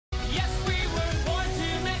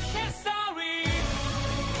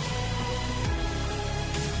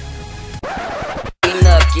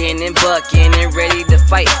bucking and bucking and ready to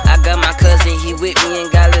fight. I got my cousin, he with me,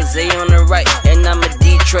 and got Lizzie on the right. And I'm a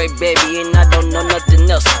Detroit baby, and I don't know nothing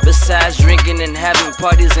else besides drinking and having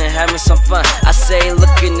parties and having some fun. I say,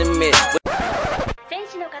 look in the mirror.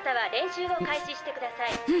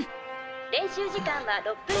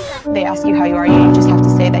 They ask you how you are, you just have to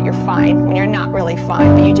say that you're fine when you're not really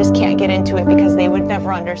fine, but you just can't get into it because they would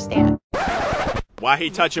never understand. Why he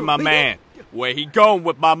touching my man? Where he going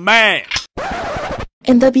with my man?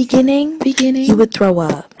 In the beginning, you would throw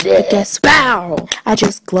up. But guess what? I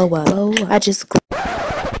just glow up. I just glow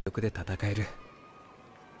up. で戦える。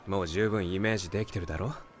もう十分イメージできてるだ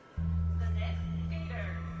ろ？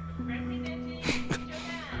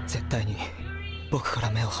絶対に僕から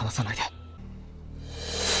目を離さないで。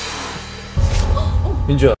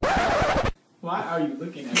Enjoy. Why are you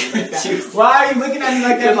looking at me like that? Why are you looking at me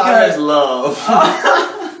like that? Because love.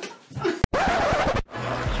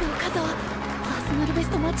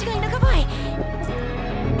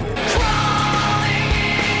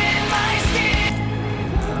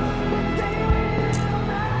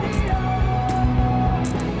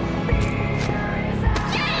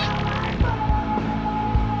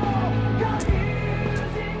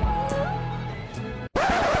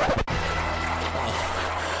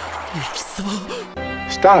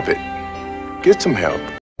 Stop it. Get some help.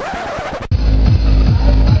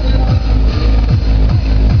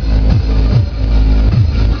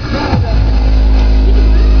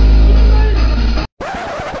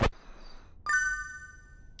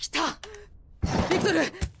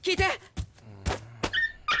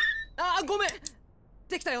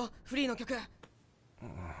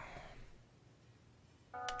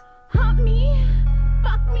 Hump me,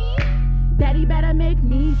 fuck me, daddy better make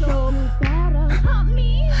me so better. Hump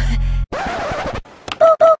me.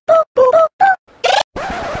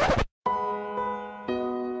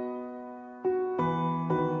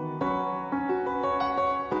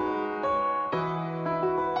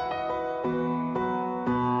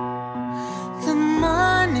 The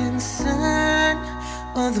morning sun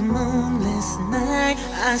or the moonless night,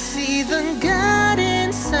 I see the God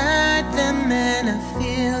inside them and I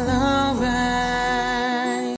feel alright.